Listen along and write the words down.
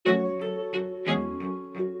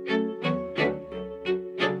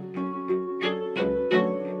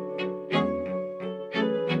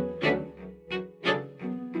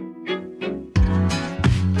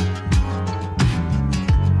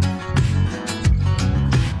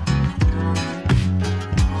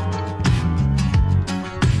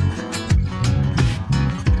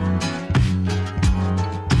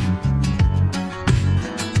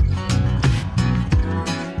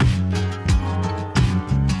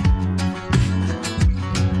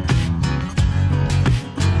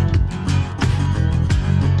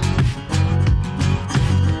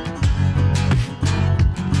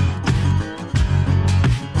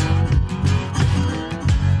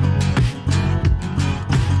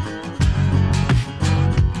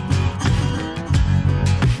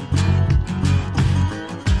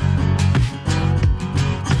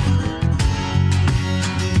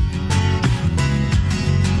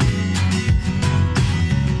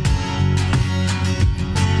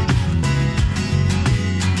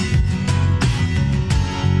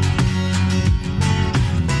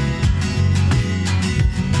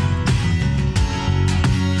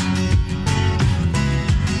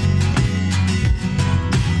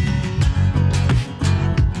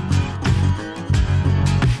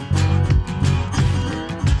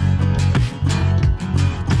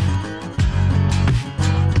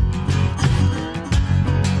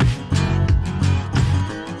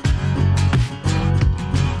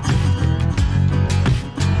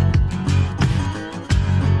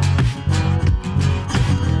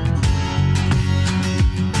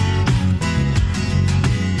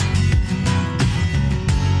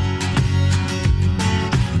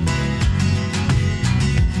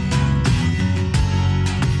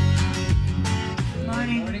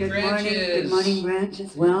morning, Branch,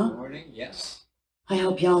 as well. Good morning, yes. I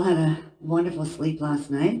hope y'all had a wonderful sleep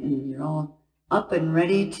last night and you're all up and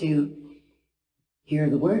ready to hear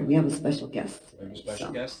the word. We have a special guest. We have a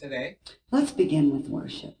special guest today. Let's begin with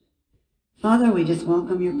worship. Father, we just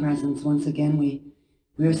welcome your presence once again.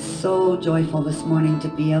 We're so joyful this morning to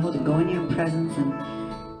be able to go in your presence and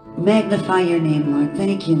magnify your name, Lord.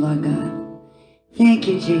 Thank you, Lord God. Thank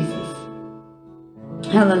you, Jesus.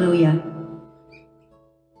 Hallelujah.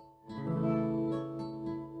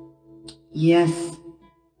 Yes,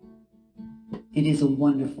 it is a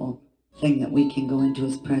wonderful thing that we can go into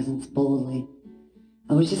his presence boldly.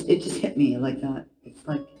 It just hit me like that. It's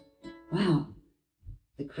like, wow,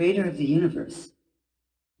 the creator of the universe.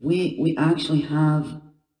 We actually have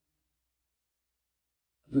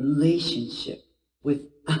relationship with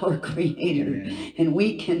our creator. Amen. And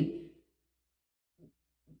we can,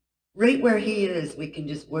 right where he is, we can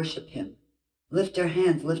just worship him. Lift our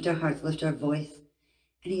hands, lift our hearts, lift our voice.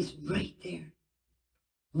 And he's right there,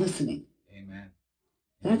 listening. Amen.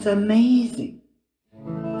 That's amazing.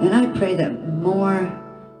 And I pray that more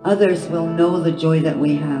others will know the joy that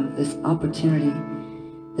we have, this opportunity,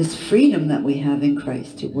 this freedom that we have in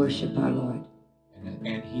Christ to worship our Lord.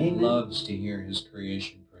 And he Amen. Loves to hear his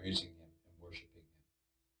creation praising him and worshiping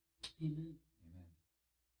him. Amen. Amen.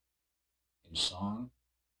 In song,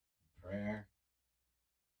 in prayer,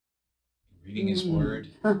 in reading his word,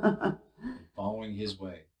 and following his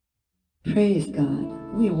way. Praise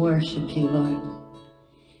God. We worship you, Lord,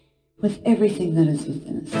 with everything that is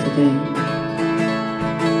within us today.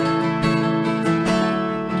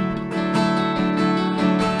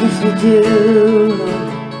 Yes, we do, Lord.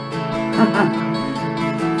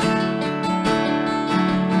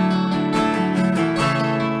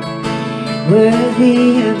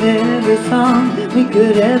 Worthy of every song we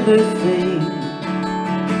could ever sing,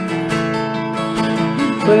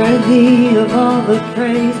 worthy of all the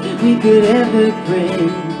praise we could ever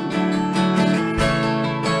bring,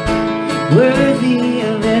 worthy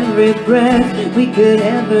of every breath we could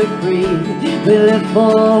ever breathe. We live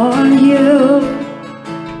for you.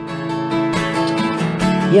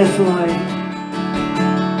 Yes, Lord.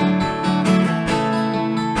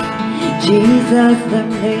 Jesus, the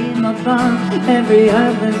name above every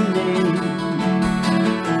other name.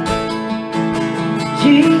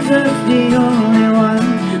 Jesus, the only one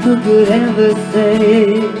who could ever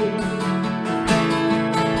save.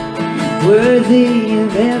 Worthy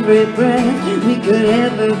of every breath we could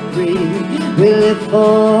ever breathe. We live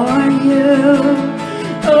for you.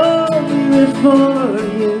 Oh, we live for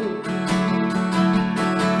you.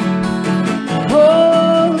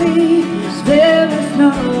 Holy, there is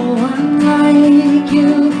no one like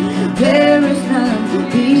you. There is none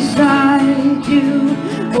beside you.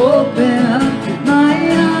 Open up my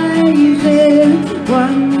eyes in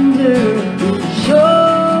wonder.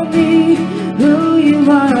 Show me who you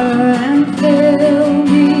are and fill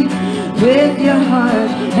me with your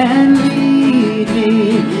heart and lead me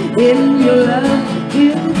in your love to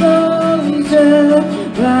those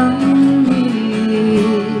around me.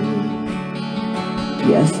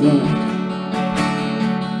 Yes, Lord.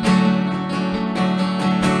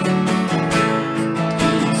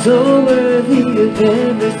 So worthy of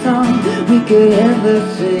every song we could ever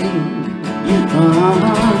sing.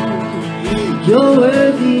 You're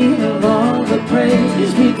worthy of all the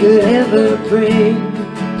praise we could ever bring.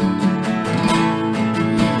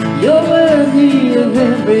 You're worthy of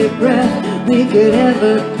every breath we could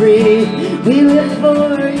ever breathe. We live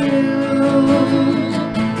for you.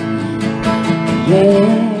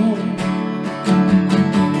 Yeah.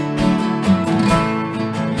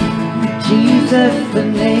 Jesus, the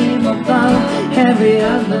name above every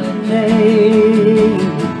other name.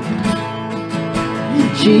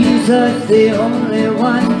 Jesus, the only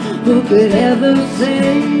one who could ever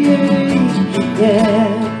save. Yeah,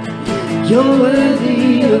 you're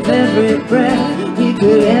worthy of every breath we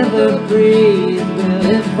could ever breathe. We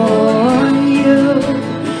live for you.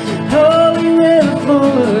 Oh, we live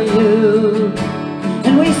for you.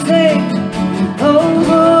 And we sing, oh,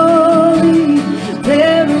 holy,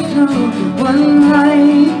 there is no one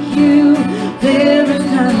like you. There is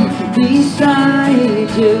none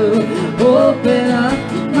beside you. Open up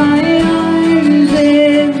my eyes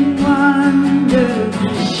in wonder.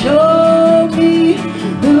 Show me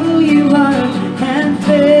who you are and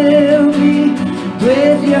fill me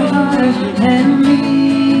with your heart and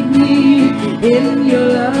lead me in your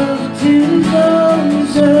love to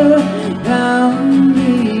those around me.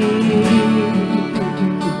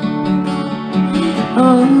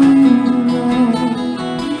 Oh,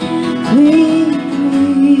 lead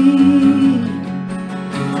me.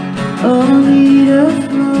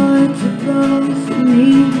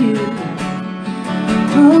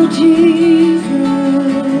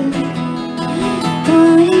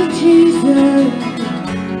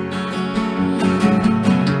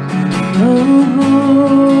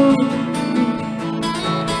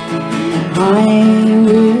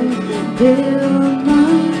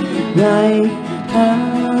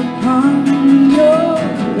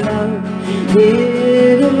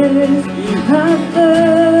 It is a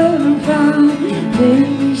firm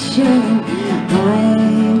foundation. I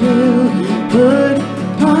will put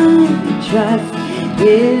my trust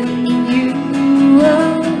in you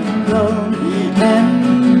alone,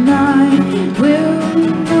 and I will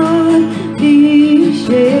not be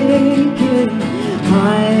shaken.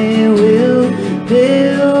 I will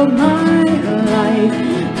build my life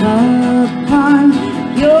upon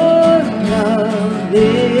your love.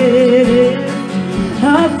 It is a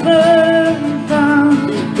firm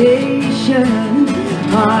foundation.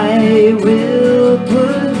 I will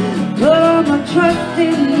put my trust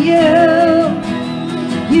in you.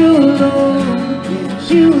 You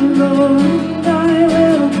Lord, I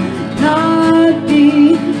will not be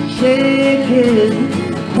shaken.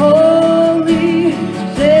 Holy,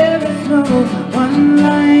 there is no one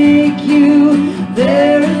like you.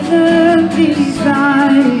 There is none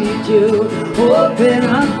beside you. Open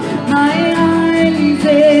up my eyes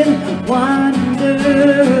in wonder.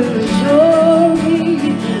 Show me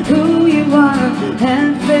who you are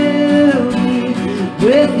and fill me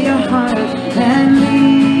with your heart and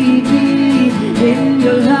lead me in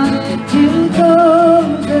your love to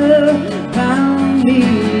those around me,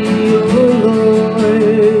 oh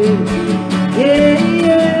Lord. Yeah,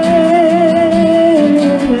 yeah.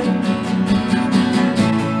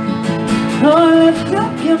 Oh, lift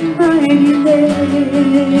up your mighty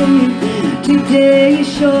name. Today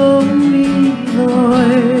show me,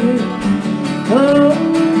 Lord. Oh,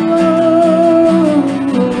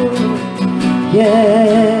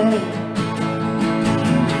 yeah.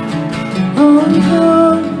 On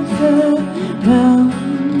those around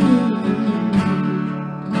me.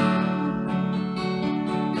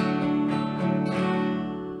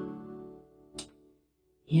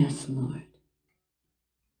 Yes, Lord.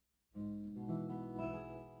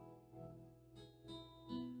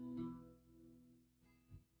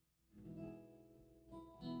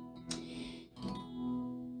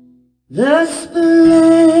 The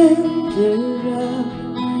splendor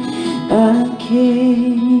of a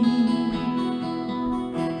king,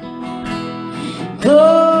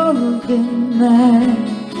 clothed in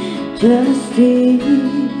majesty,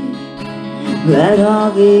 let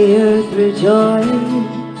all the earth rejoice,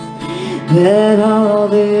 let all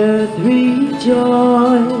the earth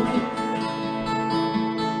rejoice.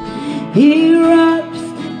 He wraps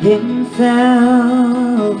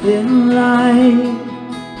himself in light,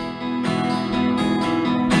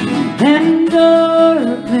 and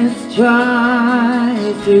darkness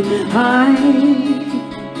tries to hide,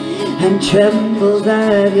 and trembles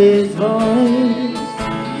at his voice,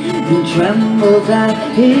 and trembles at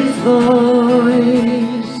his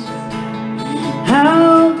voice.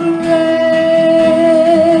 How great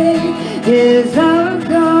is our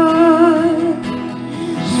God?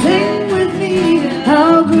 Sing with me,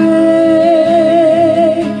 how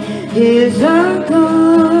great is our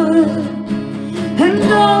God, and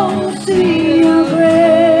all see how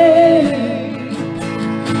great,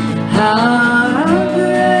 how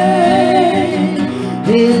great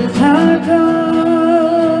is our God.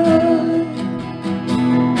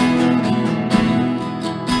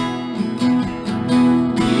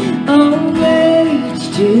 Oh, age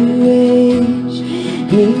to age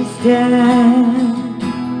he stands,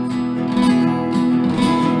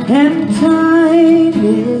 and time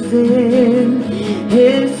is in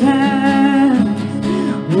his hands.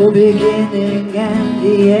 Oh, beginning and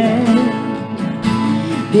the end,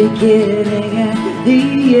 beginning and the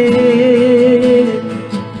end.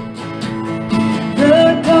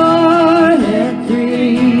 The God and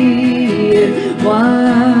three in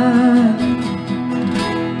one.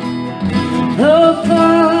 The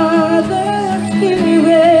Father,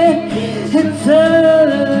 Spirit, and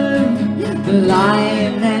Son, the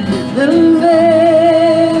Lion and the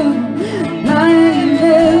Lamb, Lion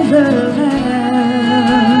and the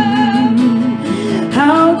Lamb.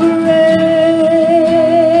 How great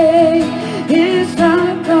is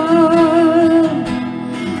our God?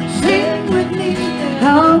 Sing with me,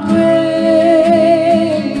 how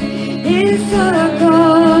great is our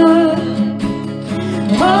God?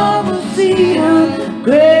 Oh, we'll see how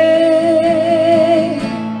great,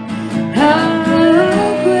 how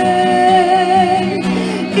great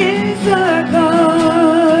is our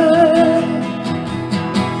God.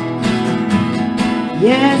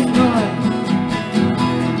 Yes, Lord.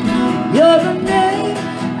 You're the name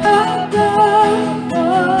above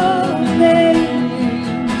all names.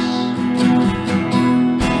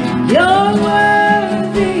 You're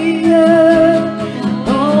worthy of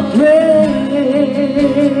all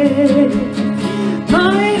praise.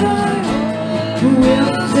 My heart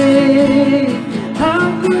will sing how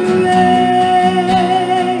great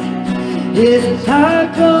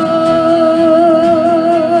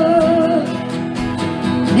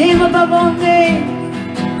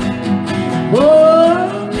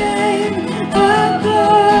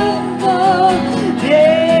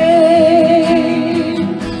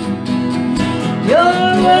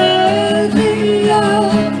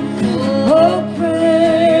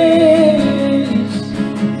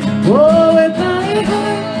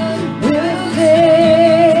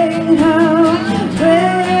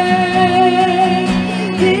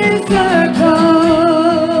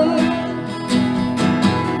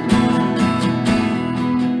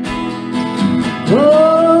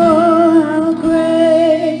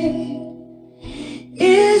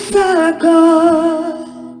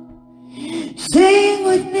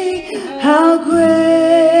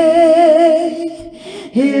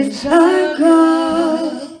is our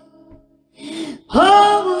God.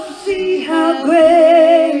 Oh, we'll see how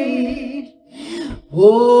great,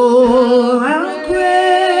 oh, how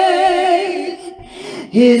great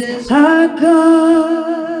is our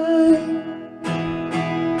God.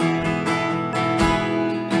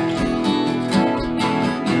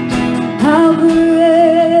 How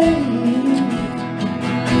great,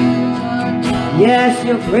 yes,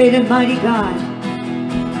 you're great and mighty God.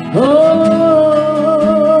 Oh,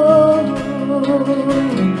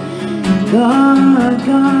 God,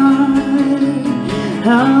 God,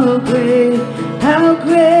 how great, how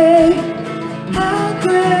great, how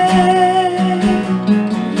great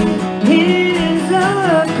is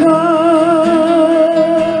our God.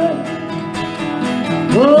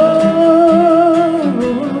 Oh,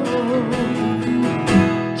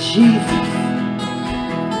 Jesus,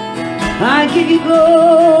 I give you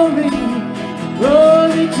glory,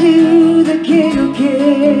 glory to the King of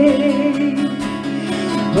Kings.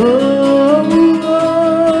 Oh,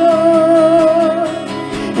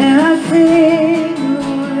 and I sing,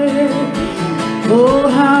 Lord, oh,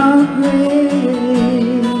 how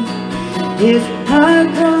great is our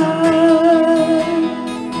God.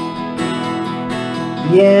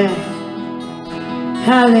 Yes,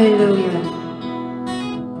 hallelujah.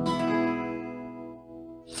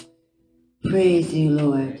 Praise you,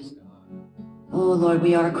 Lord. Oh, Lord,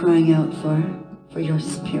 we are crying out for your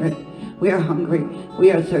Spirit. We are hungry.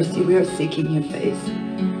 We are thirsty. We are seeking your face.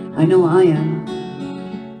 I know I am.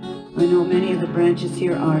 I know many of the branches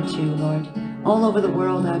here are too, Lord. All over the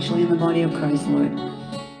world, actually, in the body of Christ, Lord.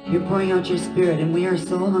 You're pouring out your Spirit, and we are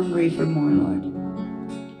so hungry for more, Lord.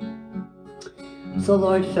 So,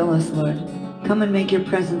 Lord, fill us, Lord. Come and make your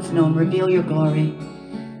presence known. Reveal your glory,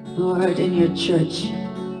 Lord, in your church.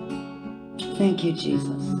 Thank you,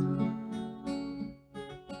 Jesus.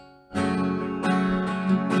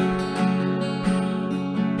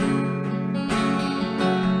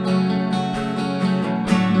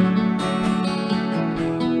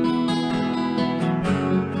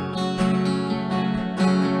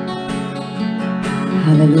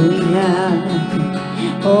 Hallelujah.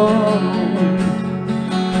 Oh,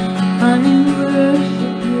 I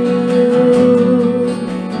worship you,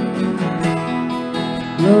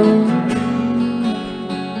 Lord.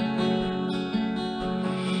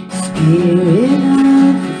 Spirit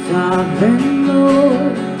of the sovereign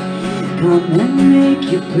Lord, come and make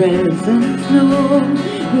your presence known.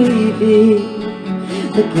 Reveal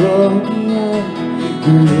the glory of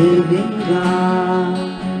the living God.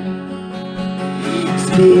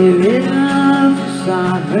 Spirit of the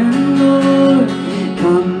sovereign Lord,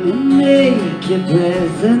 come and make your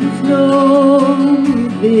presence known.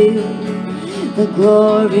 Reveal the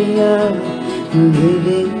glory of the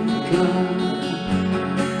living God.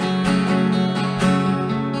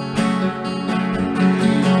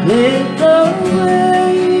 Let the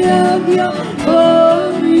weight of your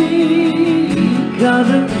glory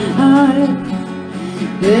cover us.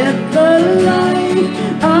 Let the light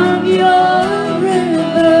of your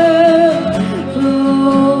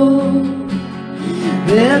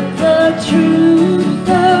let the truth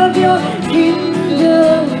of your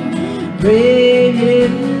kingdom reign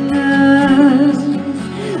in us.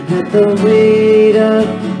 Let the weight of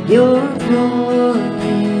your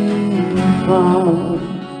glory fall.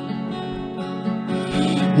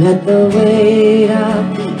 Let the weight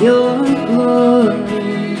of your glory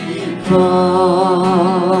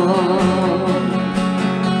fall.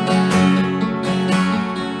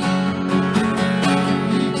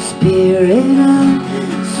 Spirit of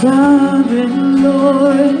sovereign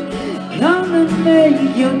Lord, come and make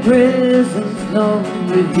your presence known.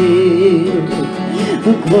 Reveal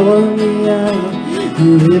the glory of the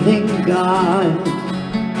living God.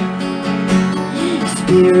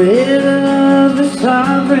 Spirit of the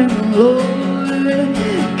sovereign Lord,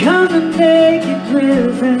 come and make your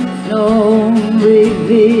presence known.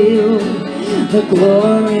 Reveal the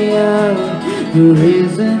glory of the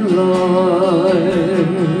risen Lord.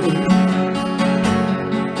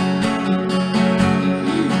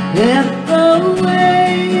 Let the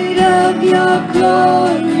weight of your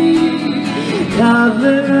glory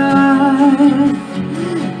cover us.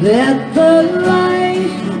 Let the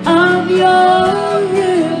light of your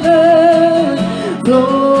river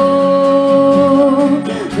flow.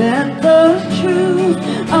 Let the truth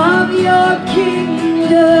of your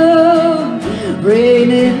kingdom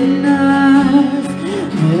reign in us.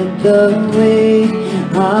 Let the weight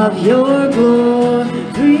of your glory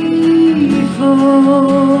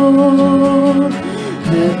fall.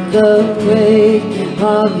 Let the weight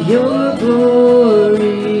of your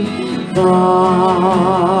glory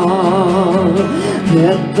fall.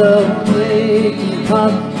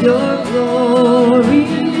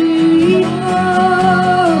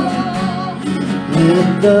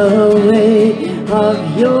 the weight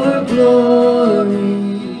of your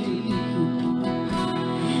glory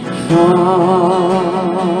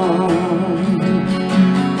fall.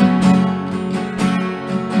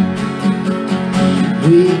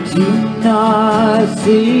 We do not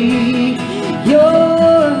see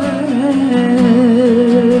your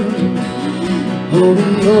hand, oh, we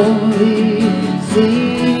only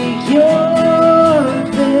seek your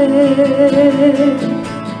face.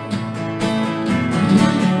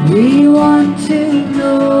 We want to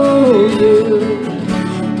know you,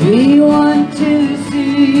 we want to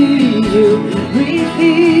see you,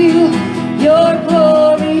 reveal your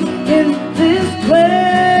glory in this place.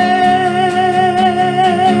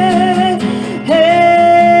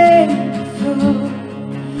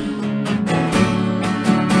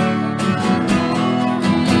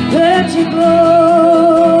 Let your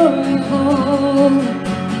glory fall.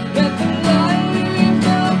 Let the light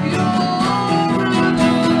of your love,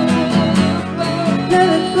 let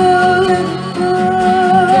it fall, let it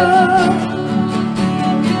fall.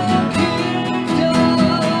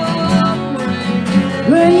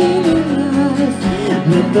 Reign in us.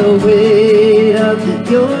 Let the weight of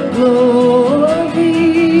your glory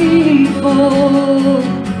fall.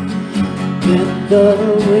 Let the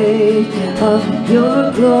weight of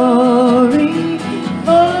your glory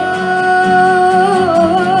fall.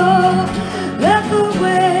 Let the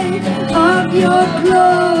weight of your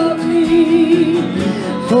glory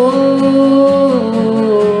fall.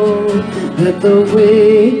 Let the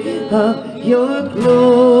weight of your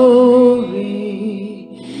glory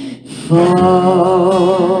fall.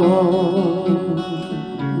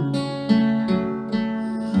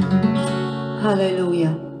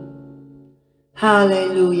 Hallelujah.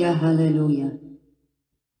 Hallelujah, hallelujah.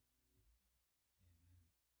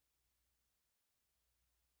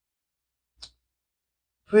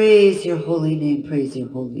 Praise your holy name, praise your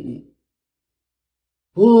holy name.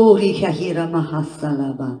 Hikahira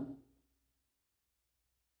mahasalaba.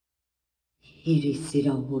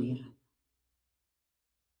 Hirisira hurira.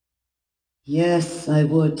 Yes, I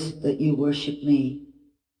would that you worship me.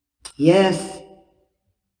 Yes,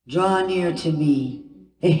 draw near to me.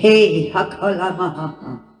 Hey,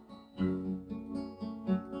 hakalamaha.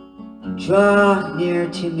 Draw near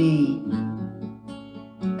to me.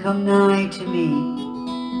 Come nigh to me.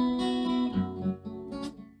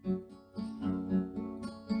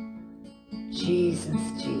 Jesus,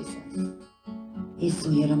 Jesus.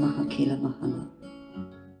 Isuyara mahakila mahala.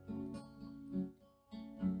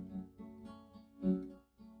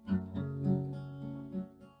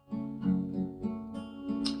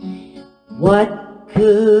 What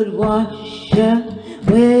could wash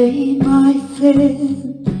away my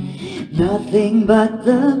sin? Nothing but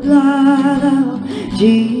the blood of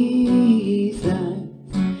Jesus.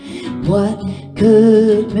 What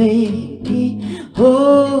could make me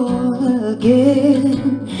whole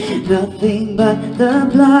again? Nothing but the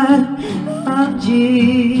blood of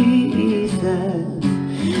Jesus.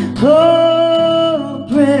 Oh,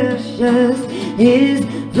 precious is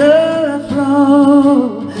the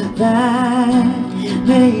flow that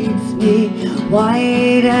makes me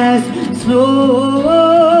white as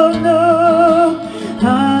snow. No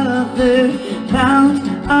other fount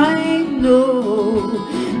I know,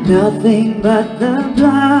 nothing but the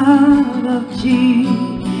blood of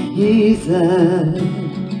Jesus.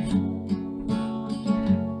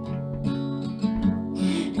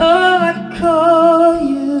 Oh, I call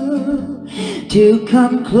you to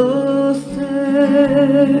come closer.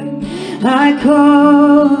 I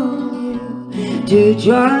call you to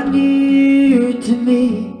draw near to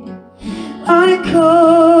me. I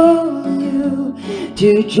call you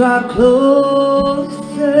to draw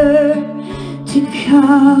closer, to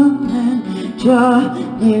come and draw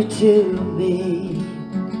near to me.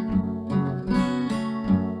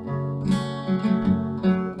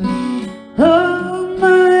 Oh,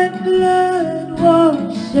 my blood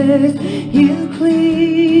washes you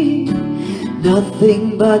clean,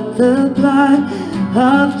 nothing but the blood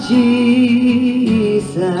of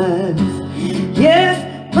Jesus. Yes,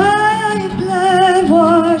 my blood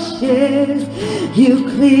washes you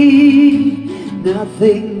clean,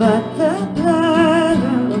 nothing but the blood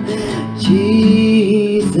of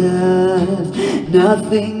Jesus.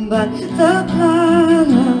 Nothing but the blood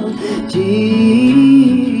of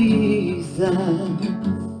Jesus.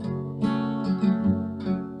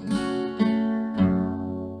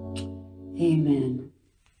 Amen.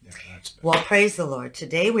 Well, praise the Lord.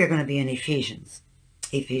 Today we're going to be in Ephesians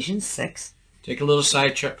 6. Take a little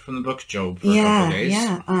side trip from the book of Job for a couple of days.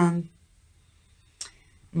 Yeah.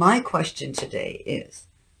 My question today is,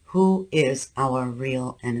 who is our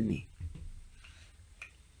real enemy?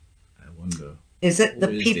 wonder. Is it the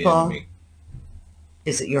Who is people? enemy?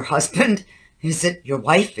 Is it your husband? Is it your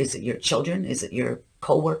wife? Is it your children? Is it your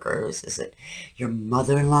co-workers? Is it your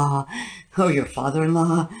mother-in-law or your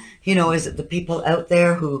father-in-law? You know, is it the people out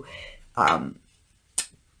there who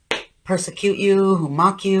persecute you, who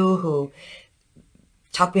mock you, who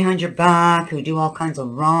talk behind your back, who do all kinds of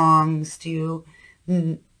wrongs to you?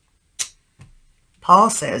 Paul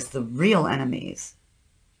says the real enemies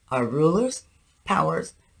are rulers,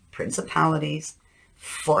 powers, principalities,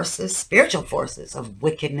 forces, spiritual forces of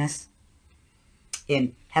wickedness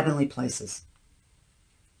in heavenly places.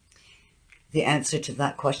 The answer to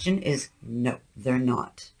that question is no, they're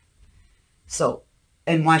not. So,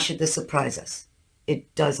 and why should this surprise us?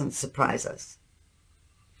 It doesn't surprise us.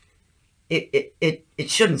 It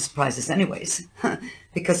shouldn't surprise us anyways,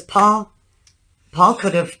 because Paul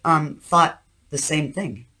could have thought the same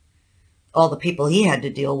thing. All the people he had to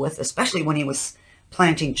deal with, especially when he was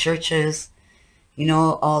planting churches, you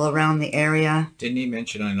know, all around the area. Didn't he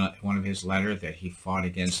mention in one of his letters that he fought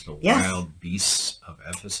against the Yes. wild beasts of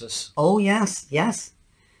Ephesus? Oh, yes, yes.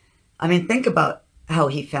 I mean, think about how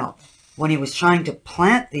he felt when he was trying to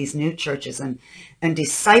plant these new churches and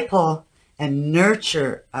disciple and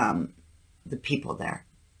nurture the people there.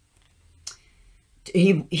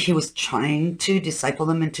 He was trying to disciple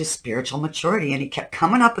them into spiritual maturity, and he kept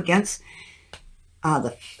coming up against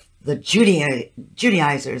the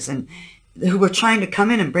Judaizers and who were trying to come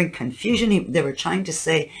in and bring confusion. They were trying to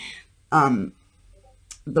say the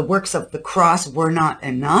works of the cross were not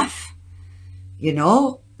enough. You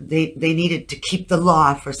know, they needed to keep the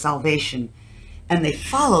law for salvation. And they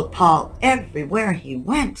followed Paul everywhere he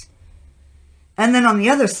went. And then on the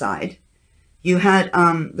other side, you had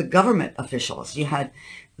the government officials. You had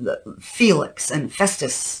Felix and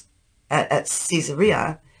Festus at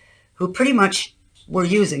Caesarea, who pretty much were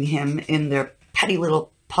using him in their petty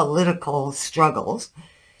little political struggles.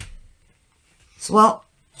 So, well,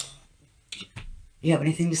 you have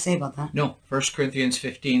anything to say about that? No. 1 Corinthians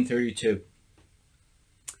 15:32.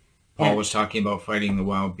 Paul was talking about fighting the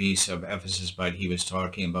wild beasts of Ephesus, but he was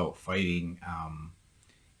talking about fighting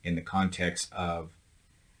in the context of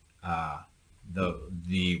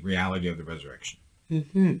the reality of the resurrection.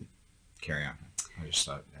 Mm-hmm. Carry on. I just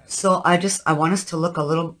thought that. So I want us to look a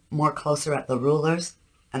little more closer at the rulers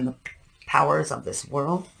and the powers of this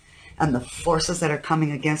world and the forces that are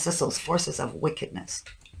coming against us, those forces of wickedness.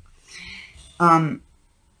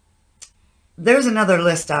 There's another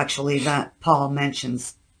list actually that Paul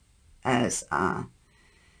mentions as,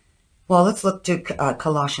 well, let's look to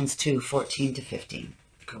Colossians 2:14-15.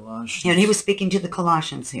 Colossians. And he was speaking to the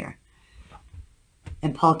Colossians here.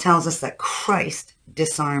 And Paul tells us that Christ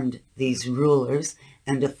disarmed these rulers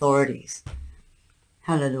and authorities.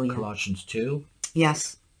 Hallelujah. Colossians 2.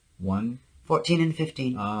 Yes. 1. 14 and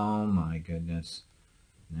 15. Oh my goodness.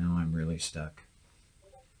 Now I'm really stuck.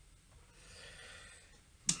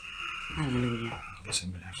 Hallelujah. I guess I'm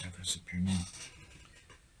going to have this up here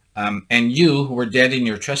now. And you who were dead in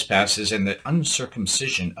your trespasses and the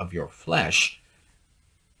uncircumcision of your flesh,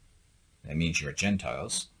 that means you're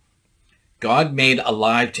Gentiles, God made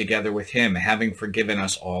alive together with him, having forgiven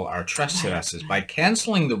us all our trespasses by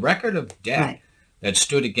canceling the record of debt that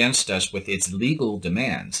stood against us with its legal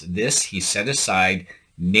demands. This he set aside,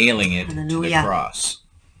 nailing it to the cross.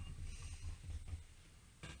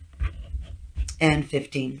 And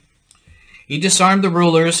 15. He disarmed the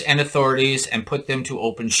rulers and authorities and put them to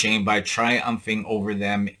open shame by triumphing over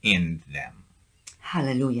them in them.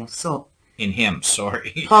 Hallelujah. So in him,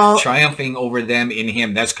 sorry. Paul, triumphing over them in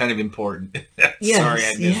him. That's kind of important. Yes, sorry,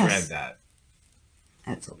 I misread that.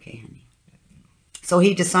 That's okay, honey. So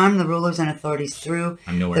he disarmed the rulers and authorities through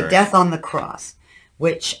the death on the cross,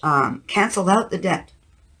 which canceled out the debt.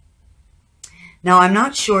 Now, I'm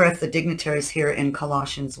not sure if the dignitaries here in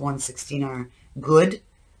Colossians 1:16 are good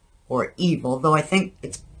or evil, though I think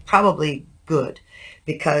it's probably good,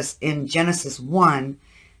 because in Genesis 1,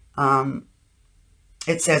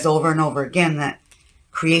 it says over and over again that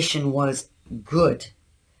creation was good.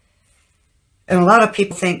 And a lot of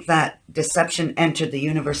people think that deception entered the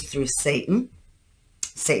universe through Satan.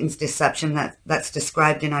 Satan's deception, that's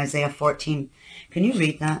described in Isaiah 14. Can you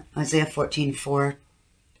read that? Isaiah 14:4.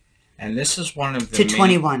 And this is one of the to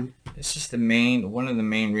 21. This is one of the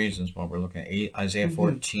main reasons why we're looking at Isaiah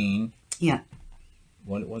 14. Yeah.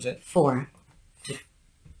 What was it? 4.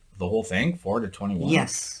 The whole thing? 4 to 21?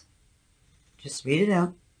 Yes. Just read it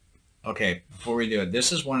out. Okay, before we do it,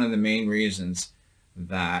 this is one of the main reasons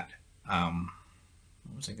that, what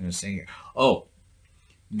was I going to say here? Oh,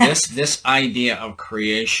 this idea of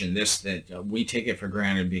creation, that we take it for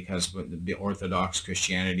granted because the Orthodox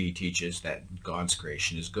Christianity teaches that God's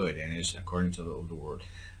creation is good and is according to the word.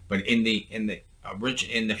 But in the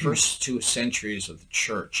first 2 centuries of the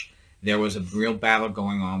church, there was a real battle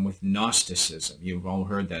going on with Gnosticism. You've all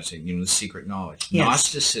heard that, the secret knowledge. Yes.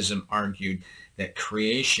 Gnosticism argued that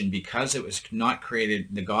creation, because it was not created,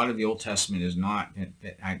 the God of the Old Testament is not.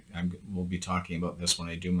 We'll be talking about this when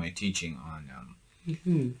I do my teaching on.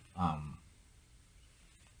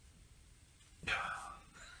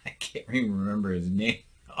 I can't even remember his name.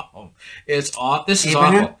 Oh, it's awful. This is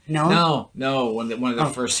Abraham? Awful. No. One of the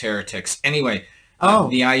first heretics. Anyway.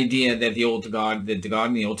 The idea that the God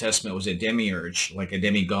in the Old Testament was a demiurge, like a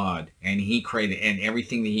demigod, and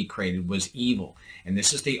everything that he created was evil. And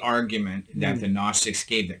this is the argument that the Gnostics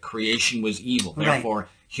gave, that creation was evil. Right. Therefore,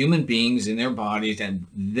 human beings in their bodies, and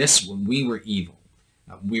we were evil.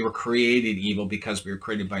 We were created evil because we were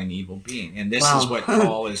created by an evil being. And this is what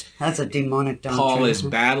Paul is... That's a demonic doctrine. Paul is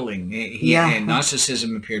battling. And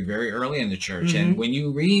Gnosticism appeared very early in the church. And when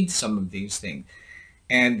you read some of these things...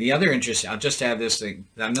 And the other interesting, I'll just add this thing,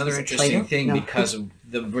 another interesting thing, because of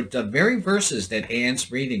the very verses that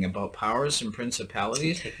Anne's reading about powers and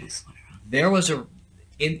principalities, there was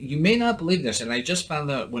you may not believe this, and I just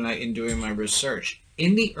found out in doing my research,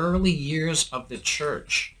 in the early years of the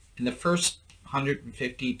church, in the first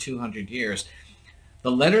 150, 200 years,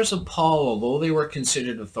 the letters of Paul, although they were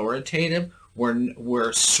considered authoritative,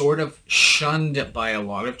 were sort of shunned by a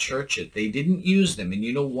lot of churches. They didn't use them. And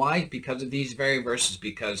you know why? Because of these very verses.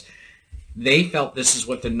 Because they felt this is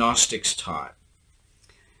what the Gnostics taught.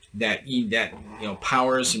 That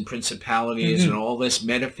powers and principalities and all this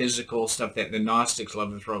metaphysical stuff that the Gnostics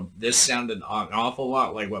love to throw. This sounded an awful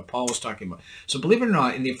lot like what Paul was talking about. So believe it or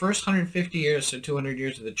not, in the first 150 years to 200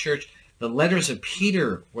 years of the church, the letters of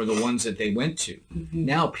Peter were the ones that they went to.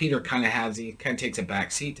 Now Peter kind of takes a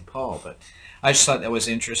back seat to Paul, but I just thought that was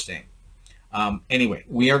interesting. Anyway,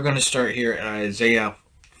 we are going to start here at Isaiah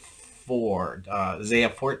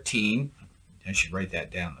 14. I should write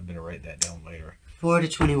that down. I'm going to write that down later. 4 to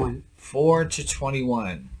 21. 4 to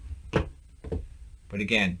 21. But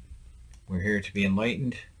again, we're here to be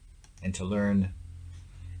enlightened and to learn,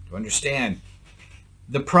 to understand.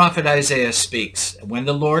 The prophet Isaiah speaks, "When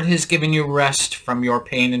the Lord has given you rest from your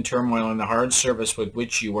pain and turmoil and the hard service with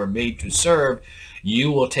which you are made to serve,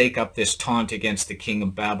 you will take up this taunt against the king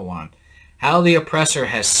of Babylon. How the oppressor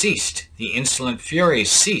has ceased, the insolent fury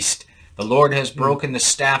ceased. The Lord has broken the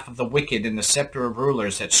staff of the wicked and the scepter of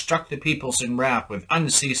rulers that struck the peoples in wrath with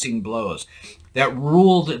unceasing blows, that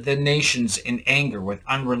ruled the nations in anger with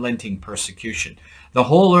unrelenting persecution. The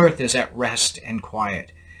whole earth is at rest and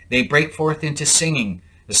quiet. They break forth into singing.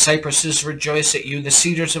 The cypresses rejoice at you, the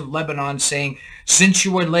cedars of Lebanon, saying, since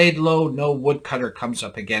you were laid low, no woodcutter comes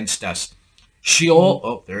up against us.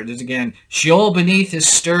 Sheol, there it is again. Sheol beneath is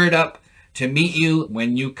stirred up to meet you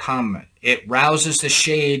when you come. It rouses the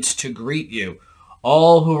shades to greet you.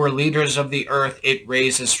 All who are leaders of the earth it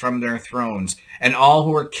raises from their thrones, and all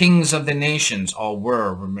who are kings of the nations, all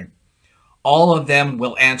of them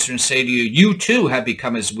will answer and say to you, you too have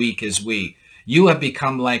become as weak as we. You have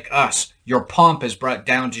become like us. Your pomp is brought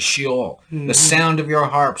down to Sheol. The sound of your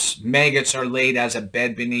harps, maggots are laid as a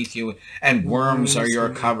bed beneath you, and worms are your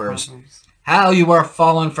covers. How you are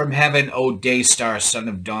fallen from heaven, O day star, son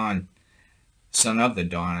of dawn. Son of the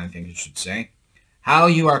dawn, I think it should say. How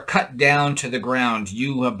you are cut down to the ground.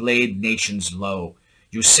 You have laid nations low.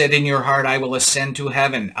 You said in your heart, I will ascend to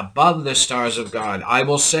heaven, above the stars of God. I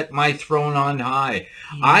will set my throne on high.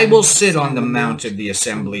 I will sit on the mount of the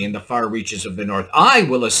assembly in the far reaches of the north. I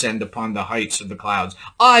will ascend upon the heights of the clouds.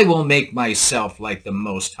 I will make myself like the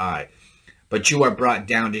Most High. But you are brought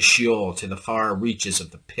down to Sheol, to the far reaches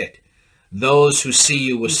of the pit. Those who see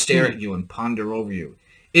you will stare at you and ponder over you.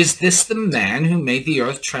 Is this the man who made the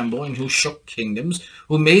earth tremble and who shook kingdoms,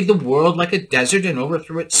 who made the world like a desert and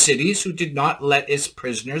overthrew its cities, who did not let its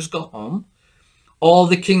prisoners go home? All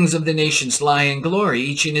the kings of the nations lie in glory,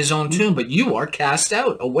 each in his own tomb, but you are cast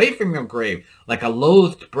out, away from your grave, like a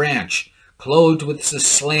loathed branch, clothed with the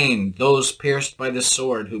slain, those pierced by the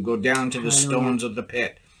sword, who go down to the stones of the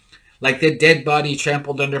pit. Like the dead body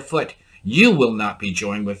trampled underfoot, you will not be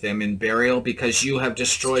joined with them in burial, because you have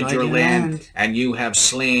destroyed your land, and you have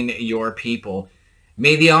slain your people.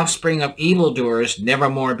 May the offspring of evildoers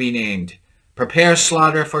never more be named. Prepare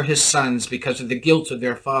slaughter for his sons because of the guilt of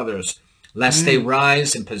their fathers, lest they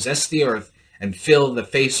rise and possess the earth and fill the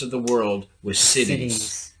face of the world with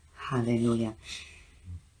cities. Hallelujah.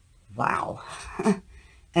 Wow.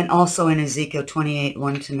 And also in Ezekiel 28,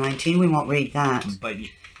 1 to 19, we won't read that. But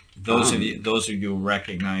Those of you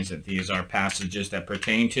recognize that these are passages that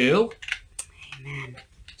pertain to Amen.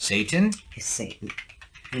 Satan. Is Satan.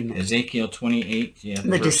 Amen. Ezekiel 28. Do you have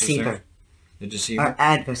the deceiver. there? The deceiver. Our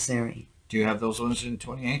adversary. Do you have those ones in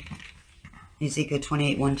 28? Ezekiel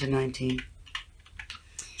 28, 1 to 19.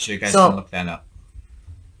 So you guys can look that up.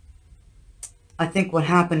 I think what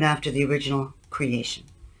happened after the original creation.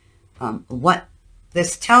 What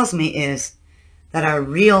this tells me is that our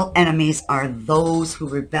real enemies are those who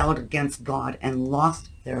rebelled against God and lost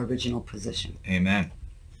their original position. Amen.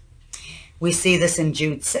 We see this in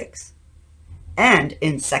Jude 6 and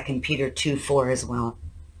in 2 Peter 2, 4 as well.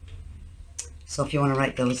 So if you want to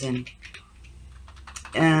write those in.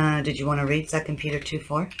 Did you want to read 2 Peter 2,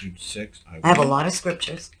 4? Jude 6. I have a lot of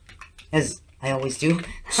scriptures, as I always do.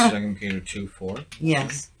 2 Peter 2, 4?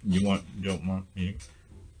 Yes. You don't want me?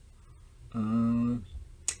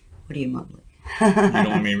 What are you mumbling? You don't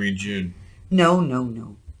want me to read Jude?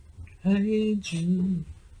 No. Hey, Jude.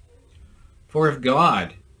 For if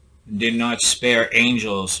God did not spare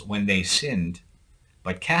angels when they sinned,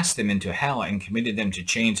 but cast them into hell and committed them to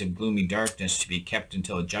chains of gloomy darkness to be kept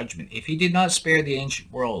until a judgment, if he did not spare the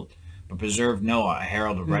ancient world, but preserved Noah, a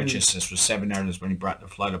herald of righteousness, with 7 others when he brought the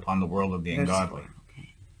flood upon the world of the ungodly.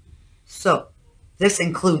 Okay. So, this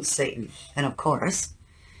includes Satan. And of course,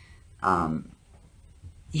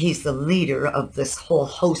 he's the leader of this whole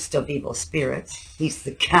host of evil spirits. He's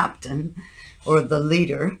the captain or the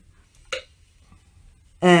leader.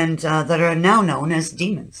 And that are now known as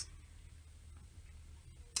demons.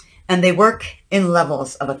 And they work in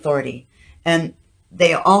levels of authority. And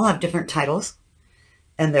they all have different titles.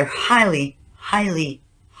 And they're highly, highly,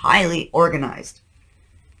 highly organized.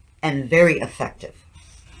 And very effective.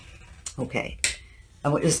 Okay.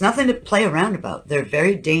 And there's nothing to play around about. They're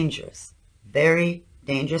very dangerous. Very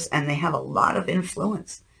dangerous. And they have a lot of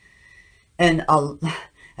influence. And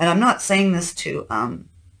I'm not saying this to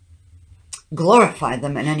glorify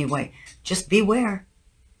them in any way. Just beware.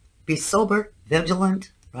 Be sober,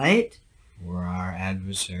 vigilant, right? We're our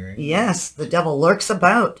adversary. Yes, the devil lurks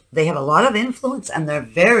about. They have a lot of influence and they're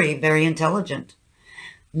very, very intelligent.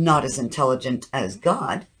 Not as intelligent as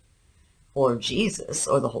God or Jesus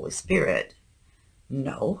or the Holy Spirit.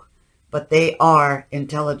 No, but they are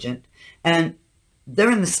intelligent. And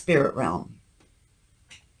they're in the spirit realm.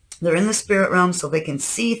 They're in the spirit realm so they can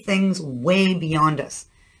see things way beyond us.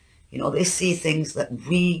 You know, they see things that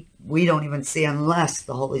we don't even see unless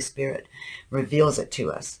the Holy Spirit reveals it to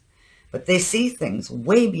us. But they see things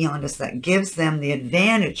way beyond us that gives them the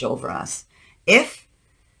advantage over us. If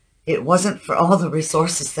it wasn't for all the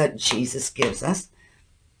resources that Jesus gives us,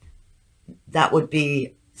 that would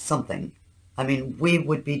be something. I mean, we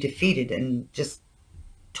would be defeated and just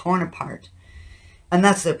torn apart. And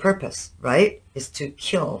that's their purpose, right? Is to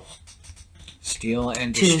kill. Steal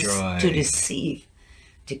and destroy. To deceive.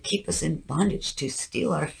 To keep us in bondage, to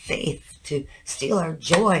steal our faith, to steal our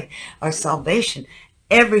joy, our salvation.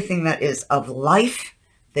 Everything that is of life,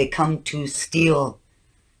 they come to steal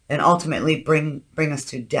and ultimately bring us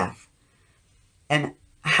to death. And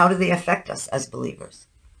how do they affect us as believers?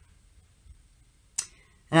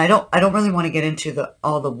 And I don't really want to get into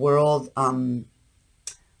all the world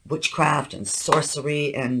witchcraft and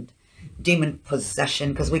sorcery and demon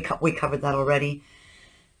possession, because we covered that already.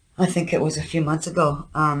 I think it was a few months ago.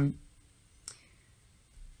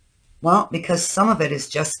 Well, because some of it is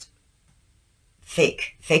just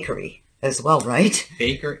fakery as well, right?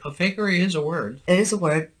 Fakery is a word. It is a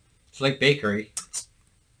word. It's like bakery.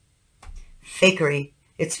 Fakery.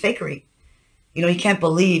 It's fakery. You know, you can't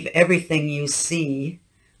believe everything you see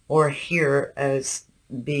or hear as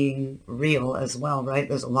being real as well, right?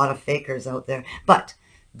 There's a lot of fakers out there. But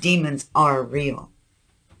demons are real.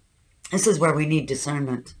 This is where we need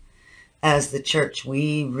discernment. As the church,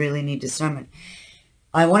 we really need discernment.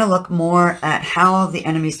 I want to look more at how the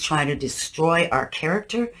enemies try to destroy our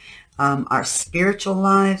character, our spiritual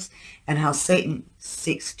lives, and how Satan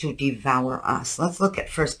seeks to devour us. Let's look at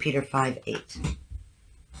 1 Peter 5:8.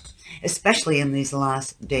 Especially in these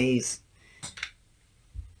last days,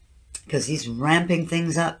 because he's ramping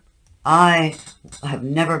things up. I have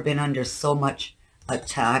never been under so much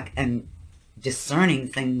attack and discerning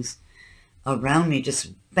things around me,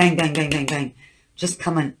 just bang, bang, bang, bang, bang, just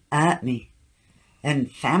coming at me.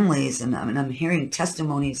 And families, and I'm hearing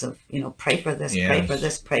testimonies of, you know, pray for this, pray for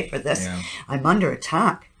this, pray for this. Yeah. I'm under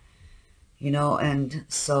attack, you know, and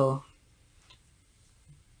so.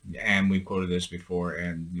 And we've quoted this before,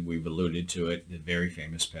 and we've alluded to it, the very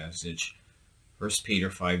famous passage, 1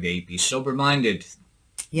 Peter 5:8, be sober-minded.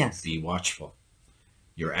 Yes. Be watchful.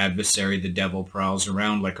 Your adversary, the devil, prowls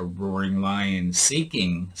around like a roaring lion,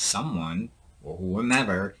 seeking someone, or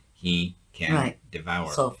whomever he can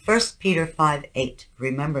devour. So 1 Peter 5:8.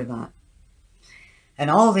 Remember that. And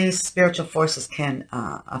all these spiritual forces can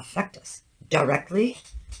affect us directly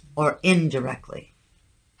or indirectly.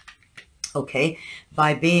 Okay,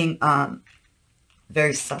 by being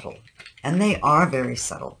very subtle. And they are very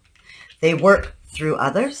subtle. They work through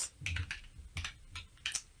others.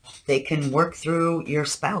 They can work through your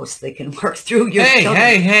spouse. They can work through your children.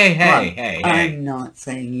 Hey. I'm not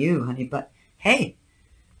saying you, honey, but hey,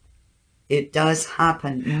 it does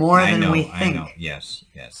happen more than we think. I know. Yes.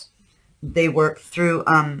 They work through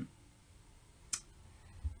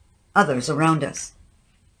others around us.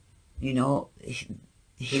 You know,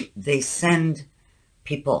 they send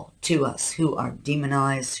people to us who are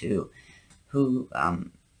demonized, who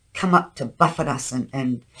come up to buffet us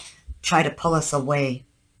and try to pull us away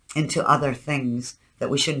into other things that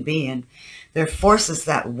we shouldn't be in. They're forces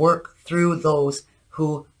that work through those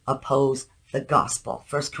who oppose the gospel.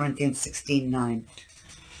 1 Corinthians 16:9.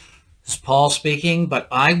 This is Paul speaking, but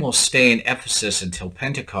I will stay in Ephesus until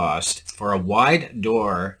Pentecost, for a wide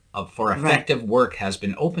door for effective work has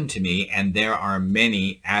been opened to me, and there are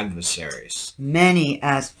many adversaries. Many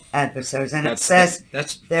adversaries. And that's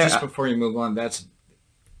just before you move on, there's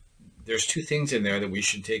two things in there that we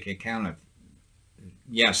should take account of.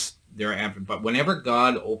 Yes, but whenever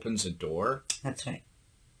God opens a door, that's right,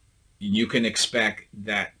 you can expect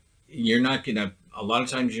that you're not going to, a lot of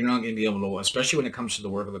times you're not going to be able to, especially when it comes to the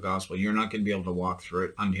work of the gospel, you're not going to be able to walk through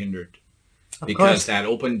it unhindered. Because that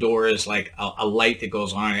open door is like a light that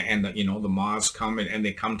goes on, and the moths come and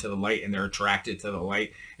they come to the light and they're attracted to the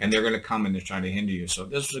light, and they're going to come and they're trying to hinder you. So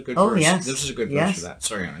this is a good verse. Yes. This is a good verse for that.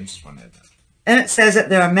 Sorry, I just wanted that. And it says that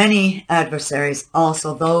there are many adversaries,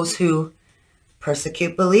 also those who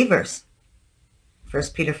persecute believers.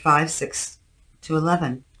 1 Peter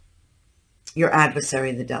 5:6-11. Your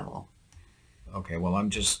adversary, the devil. Okay, well,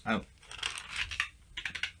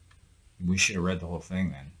 we should have read the whole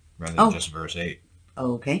thing then, rather than just verse 8.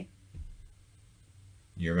 Okay.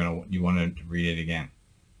 You want to read it again?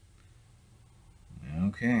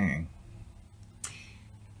 Okay.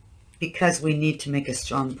 Because we need to make a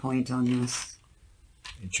strong point on this.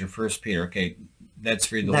 It's your 1 Peter. Okay,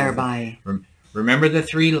 let's read the Thereby. whole thing. Remember the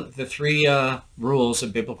three rules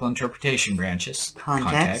of biblical interpretation branches: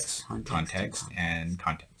 context, and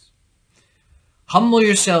context. Humble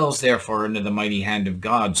yourselves, therefore, under the mighty hand of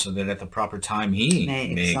God, so that at the proper time he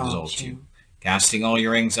may exalt you, casting all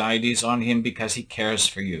your anxieties on him because he cares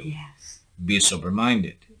for you. Yes. Be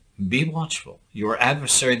sober-minded. Be watchful. Your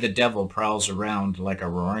adversary, the devil, prowls around like a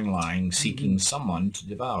roaring lion, seeking someone to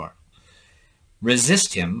devour.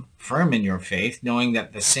 Resist him, firm in your faith, knowing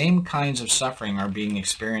that the same kinds of suffering are being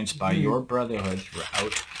experienced by your brotherhood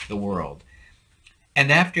throughout the world.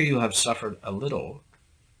 And after you have suffered a little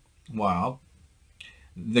while,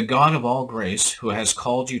 the God of all grace, who has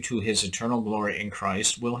called you to his eternal glory in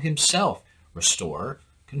Christ, will himself restore,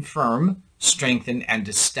 confirm, strengthen, and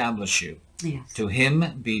establish you. Yes. To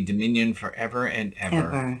him be dominion forever and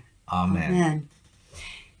ever. Amen. Amen.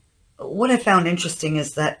 What I found interesting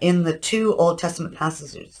is that in the two Old Testament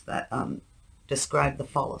passages that describe the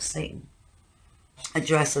fall of Satan,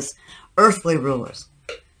 addresses earthly rulers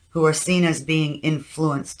who are seen as being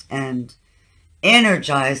influenced and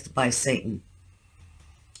energized by Satan.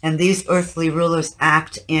 And these earthly rulers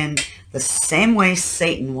act in the same way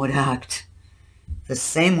Satan would act. The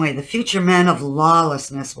same way the future man of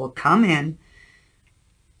lawlessness will come in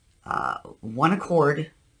one accord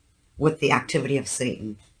with the activity of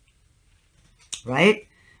Satan. Right?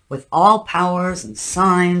 With all powers and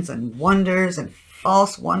signs and wonders and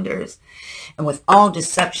false wonders, and with all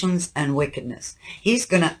deceptions and wickedness. He's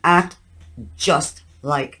going to act just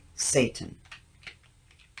like Satan.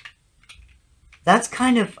 That's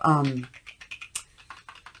kind of,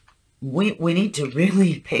 we need to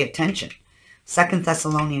really pay attention. 2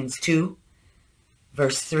 Thessalonians 2,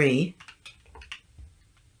 verse 3,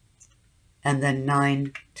 and then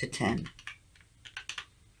 9-10.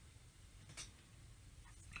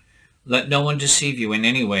 Let no one deceive you in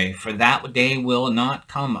any way, for that day will not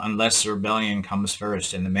come unless the rebellion comes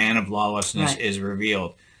first, and the man of lawlessness is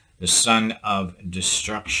revealed, the son of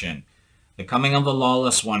destruction. The coming of the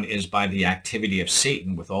lawless one is by the activity of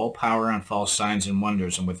Satan, with all power and false signs and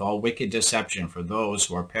wonders, and with all wicked deception for those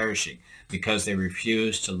who are perishing, because they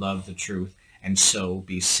refuse to love the truth and so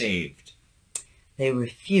be saved. They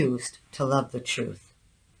refused to love the truth.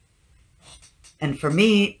 And for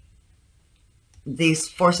me, these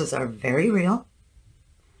forces are very real,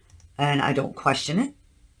 and I don't question it.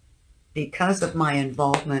 Because of my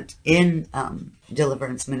involvement in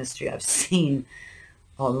deliverance ministry, I've seen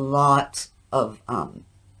a lot of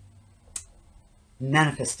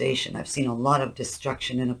manifestation. I've seen a lot of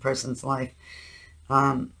destruction in a person's life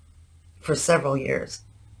for several years.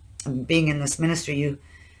 And being in this ministry,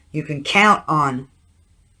 you can count on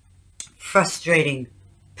frustrating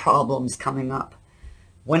problems coming up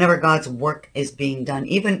whenever God's work is being done,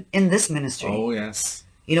 even in this ministry. Oh, yes.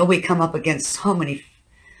 You know, we come up against so many,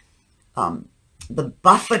 the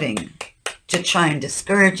buffeting to try and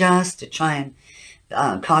discourage us, to try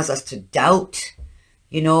and cause us to doubt,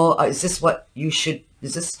 you know, is this what you should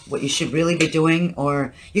really be doing?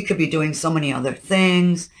 Or you could be doing so many other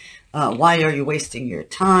things. Why are you wasting your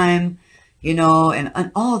time? You know,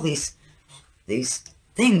 and all these things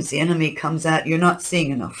the enemy comes at. You're not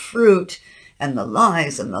seeing enough fruit, and the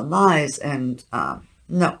lies and the lies. And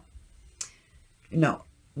no,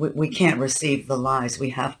 we can't receive the lies. We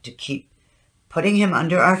have to keep putting him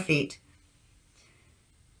under our feet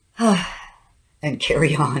and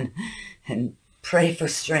carry on and pray for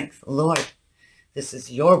strength. Lord, this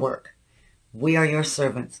is your work. We are your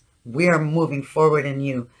servants. We are moving forward in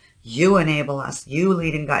you. You enable us. You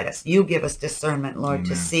lead and guide us. You give us discernment, Lord,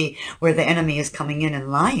 to see where the enemy is coming in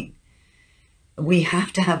and lying. We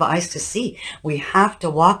have to have eyes to see. We have to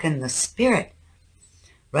walk in the Spirit,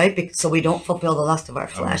 right? So we don't fulfill the lust of our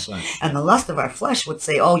flesh. And the lust of our flesh would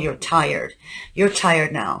say, oh, you're tired. You're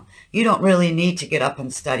tired now. You don't really need to get up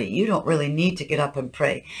and study. You don't really need to get up and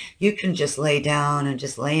pray. You can just lay down and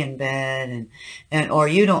just lay in bed or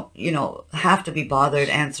you don't, have to be bothered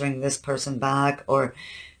answering this person back or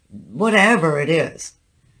whatever it is.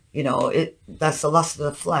 That's the lust of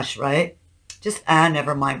the flesh, right? Just,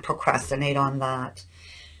 never mind, procrastinate on that.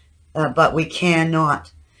 But we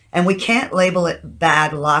cannot. And we can't label it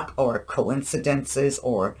bad luck or coincidences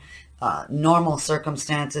or normal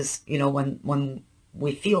circumstances, when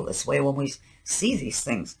we feel this way, when we see these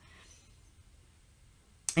things.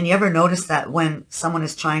 And you ever notice that when someone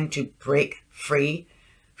is trying to break free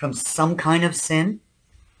from some kind of sin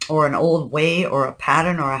or an old way or a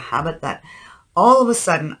pattern or a habit, that all of a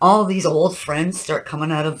sudden all these old friends start coming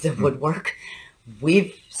out of the woodwork?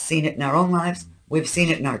 We've seen it in our own lives. We've seen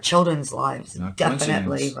it in our children's lives.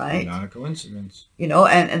 Definitely, right? Not a coincidence.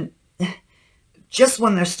 And just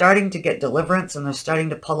when they're starting to get deliverance and they're starting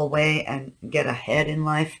to pull away and get ahead in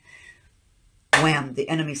life, wham, the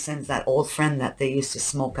enemy sends that old friend that they used to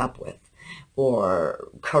smoke up with or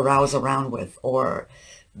carouse around with, or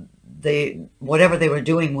whatever they were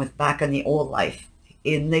doing with back in the old life.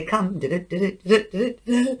 In they come.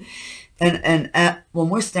 And when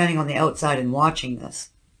we're standing on the outside and watching this,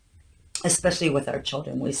 especially with our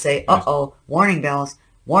children, we say, uh-oh, warning bells,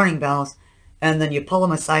 warning bells. And then you pull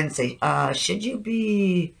them aside and say, should you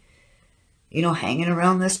be, hanging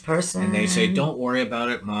around this person? And they say, don't worry about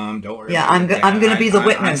it, Mom. Don't worry. Yeah, about I'm going to be the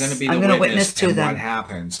witness. I'm going to witness to them. What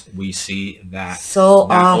happens? We see that so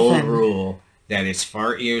that often. Old rule that it's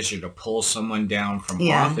far easier to pull someone down from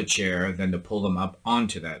off a chair than to pull them up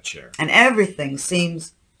onto that chair. And everything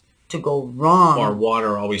seems to go wrong. Or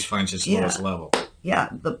water always finds its lowest level. Yeah,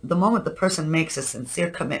 the moment the person makes a sincere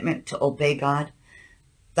commitment to obey God,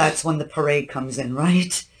 that's when the parade comes in,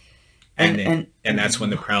 right? And that's when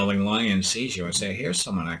the prowling lion sees you and say, here's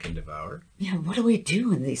someone I can devour. Yeah, what do we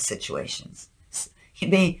do in these situations? You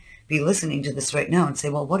may be listening to this right now and say,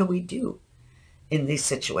 well, what do we do in these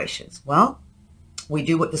situations? Well, we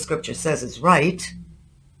do what the scripture says is right.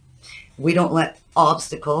 We don't let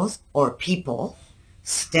obstacles or people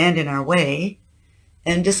stand in our way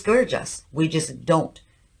and discourage us. We just don't.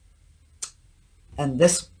 And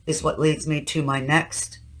this is what leads me to my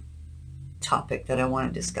next topic that I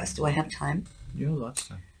want to discuss. Do I have time? You have lots of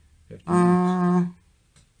time. 15 minutes.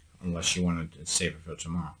 Unless you want to save it for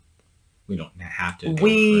tomorrow. We don't have to.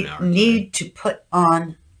 We need to put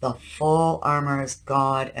on the full armor as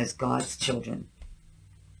God's children.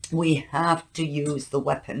 We have to use the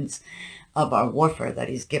weapons of our warfare that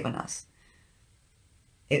he's given us.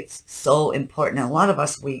 It's so important. A lot of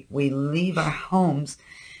us, we leave our homes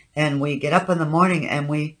and we get up in the morning and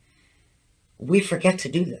we forget to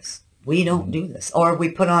do this. We don't do this. Or we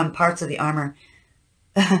put on parts of the armor.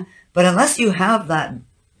 But unless you have that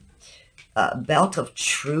belt of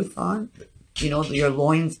truth on, your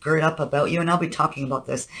loins girt up about you, and I'll be talking about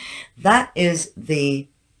this, that is the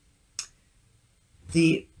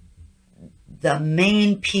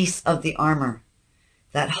main piece of the armor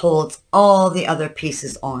that holds all the other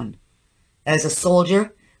pieces on. As a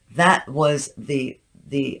soldier, that was the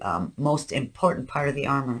most important part of the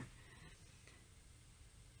armor,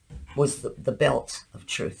 was the belt of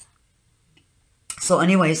truth. So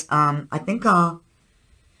anyways, I think I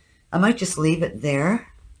might just leave it there.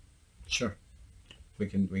 Sure. We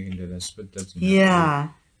can do this, but it doesn't it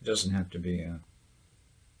doesn't have to be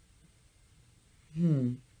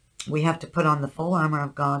We have to put on the full armor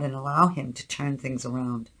of God and allow him to turn things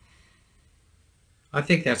around. I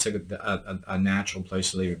think that's a natural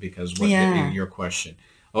place to leave it, because your question.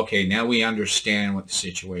 Okay, now we understand what the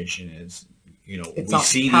situation is. It's we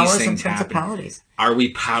see powers these things and happen. principalities. Are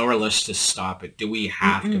we powerless to stop it? Do we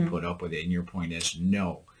have to put up with it? And your point is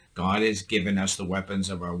no. God has given us the weapons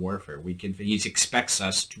of our warfare. He expects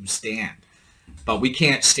us to stand. But we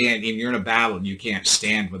can't stand. If you're in a battle, you can't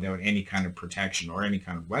stand without any kind of protection or any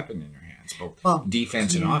kind of weapon in your hands, both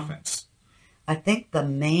defense and offense. I think the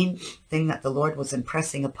main thing that the Lord was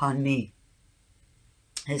impressing upon me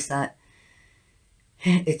is that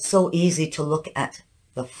it's so easy to look at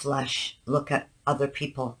the flesh, look at other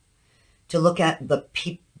people, to look at the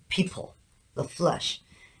people, the flesh,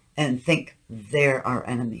 and think they're our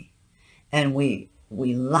enemy. And we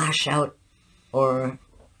lash out, or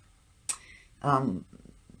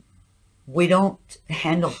we don't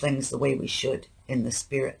handle things the way we should in the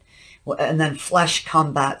spirit. And then flesh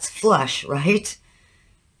combats flesh, right?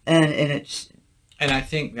 And I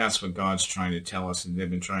think that's what God's trying to tell us, and they've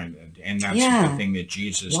been trying to, and that's the thing that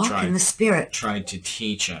Jesus tried to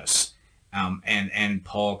teach us. And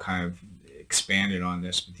Paul kind of expanded on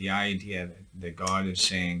this, but the idea that God is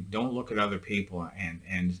saying, don't look at other people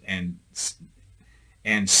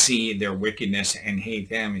and see their wickedness and hate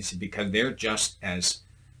them. He said, because they're just as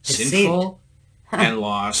sinful and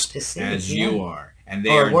lost as you are. And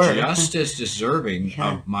they are just as deserving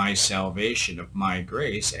of my salvation, of my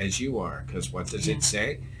grace, as you are. Because what does it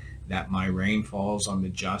say? That my rain falls on the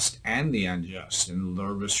just and the unjust. And the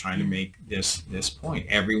Lord was trying to make this point.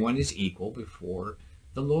 Everyone is equal before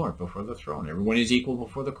the Lord, before the throne. Everyone is equal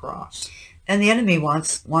before the cross. And the enemy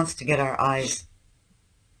wants to get our eyes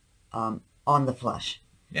on the flesh.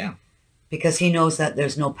 Yeah. Because he knows that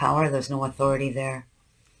there's no power, there's no authority there.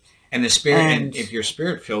 And the spirit, and if you're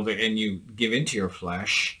spirit filled and you give into your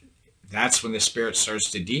flesh, that's when the spirit starts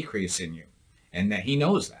to decrease in you, and that he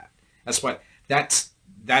knows that.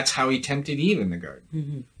 That's how he tempted Eve in the garden.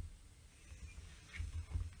 Mm-hmm.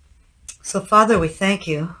 So, Father, we thank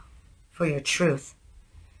you for your truth,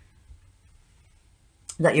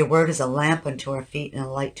 that your word is a lamp unto our feet and a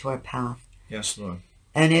light to our path. Yes, Lord.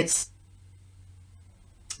 And it's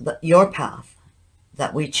your path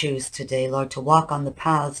that we choose today, Lord, to walk on the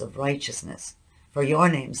paths of righteousness for your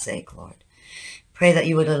name's sake, Lord. Pray that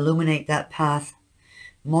you would illuminate that path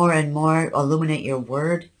more and more, illuminate your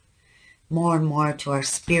word more and more to our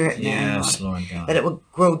spirit, yes, Lord. Lord God. That it would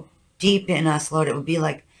grow deep in us, Lord. It would be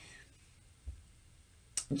like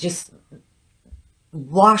just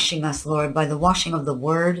washing us, Lord, by the washing of the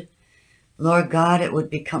word. Lord God, it would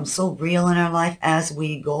become so real in our life as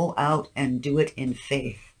we go out and do it in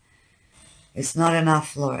faith. It's not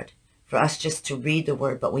enough, Lord, for us just to read the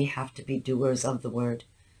word, but we have to be doers of the word.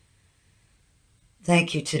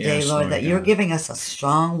 Thank you today, yes, Lord, that God. you're giving us a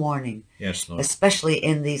strong warning, yes, Lord. Especially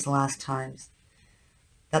in these last times,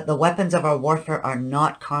 that the weapons of our warfare are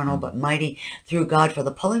not carnal, but mighty through God for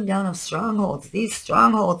the pulling down of strongholds. These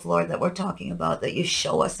strongholds, Lord, that we're talking about, that you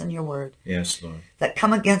show us in your word. Yes, Lord. That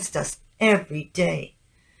come against us every day.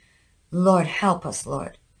 Lord, help us,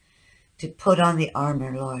 Lord, to put on the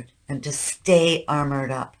armor, Lord, and to stay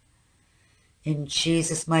armored up. In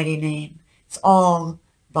Jesus' mighty name. It's all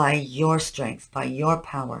by your strength, by your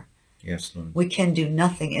power. Yes, Lord. We can do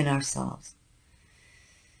nothing in ourselves.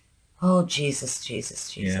 Oh, Jesus,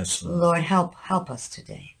 Jesus, Jesus. Yes, Lord, help us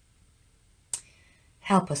today.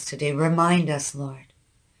 Help us today. Remind us, Lord.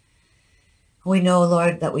 We know,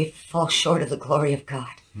 Lord, that we fall short of the glory of God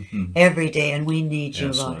every day, and we need you,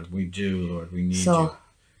 yes, Lord. We do, Lord. We need you.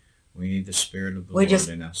 We need the Spirit of the Lord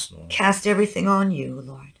in us, Lord. Cast everything on you,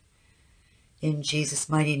 Lord, in Jesus'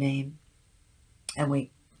 mighty name, and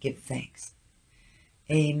we give thanks.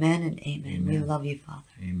 Amen and amen. Amen. We love you, Father.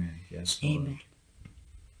 Amen. Yes, Lord. Amen.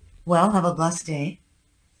 Well, have a blessed day.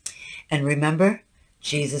 And remember,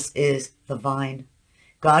 Jesus is the vine.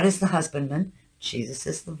 God is the husbandman. Jesus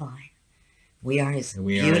is the vine. We are his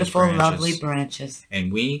beautiful, lovely branches.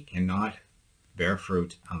 And we cannot bear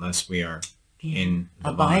fruit unless we are in the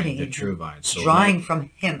abiding vine, the true vine. So drawing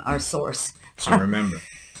from him, our source. So remember,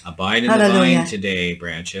 abide in the vine today,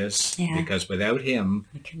 branches, because without him,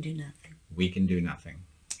 we can do nothing. We can do nothing.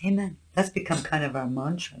 Amen. That's become kind of our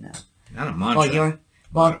mantra now. Not a mantra.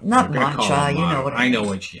 Not mantra. You know what I know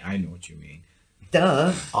what you mean.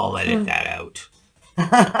 Duh. I'll edit that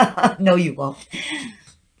out. No, you won't.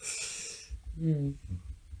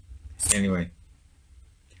 Anyway,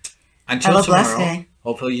 until have a tomorrow. Blessed day.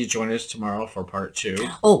 Hopefully you join us tomorrow for part 2.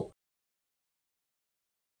 Oh,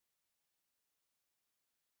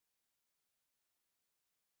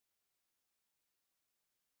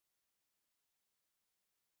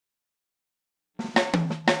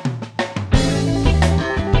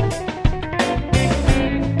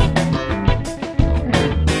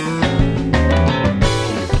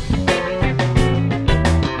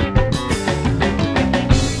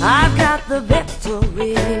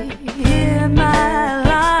 victory in my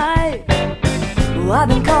life. Oh, I've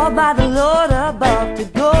been called by the Lord above to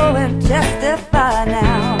go and testify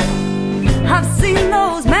now. I've seen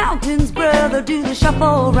those mountains, brother, do the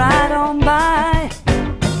shuffle right on by.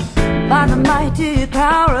 By the mighty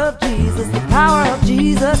power of Jesus, the power of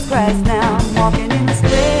Jesus Christ. Now I'm walking in a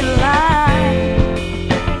straight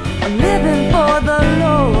line. I'm living for the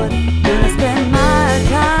Lord. Gonna spend my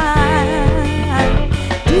time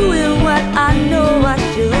doing what I know I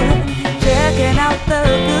should, checking out the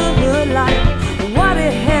good life and what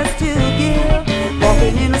it has to give.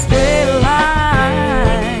 Walking in a straight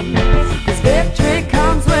line, 'cause victory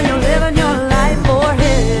comes when you're living your life for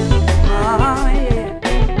Him. Oh, yeah.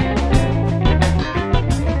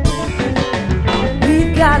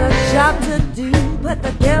 We've got a job to do, put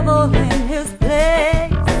the devil in his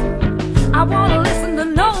place. I wanna listen to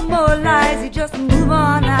no more lies, you just move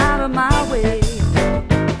on out of my way.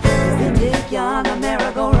 'Cause they take you on a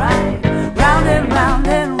merry-go-round, round and round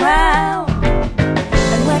and round.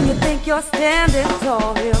 And when you think you're standing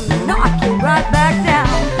tall, he'll knock you right back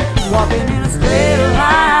down. Walking in a straight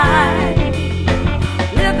line,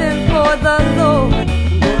 living for the Lord.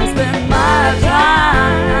 Gonna spend my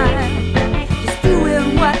time just doing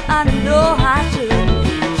what I know I should,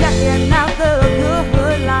 checking out the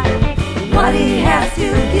good life, what He has to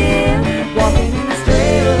give. Walking in a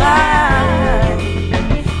straight line,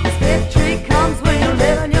 'cause victory comes when you're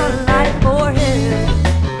living your life for Him.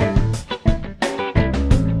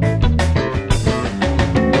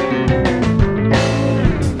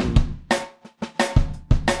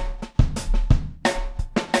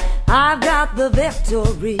 I've got the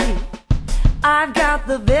victory. I've got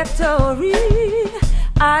the victory.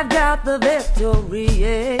 I've got the victory,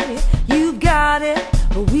 yeah. You've got it,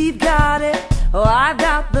 we've got it. Oh, I've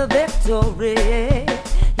got the victory.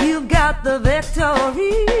 You've got the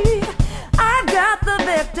victory. I've got the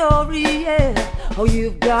victory, yeah. Oh,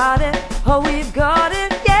 you've got it. Oh, we've got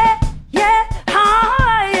it, yeah, yeah.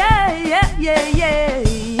 Oh, yeah, yeah, yeah, yeah,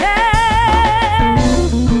 yeah.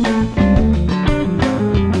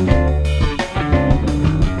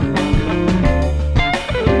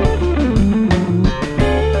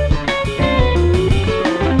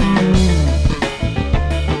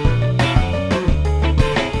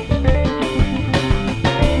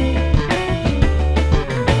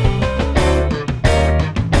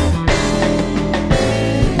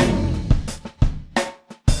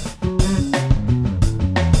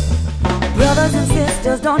 Brothers and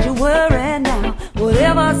sisters, don't you worry now,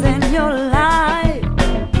 whatever's in your life.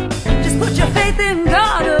 Just put your faith in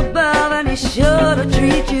God above and He's sure to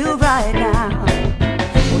treat you right now.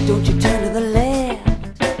 Oh, don't you turn to the left,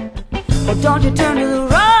 or don't you turn to the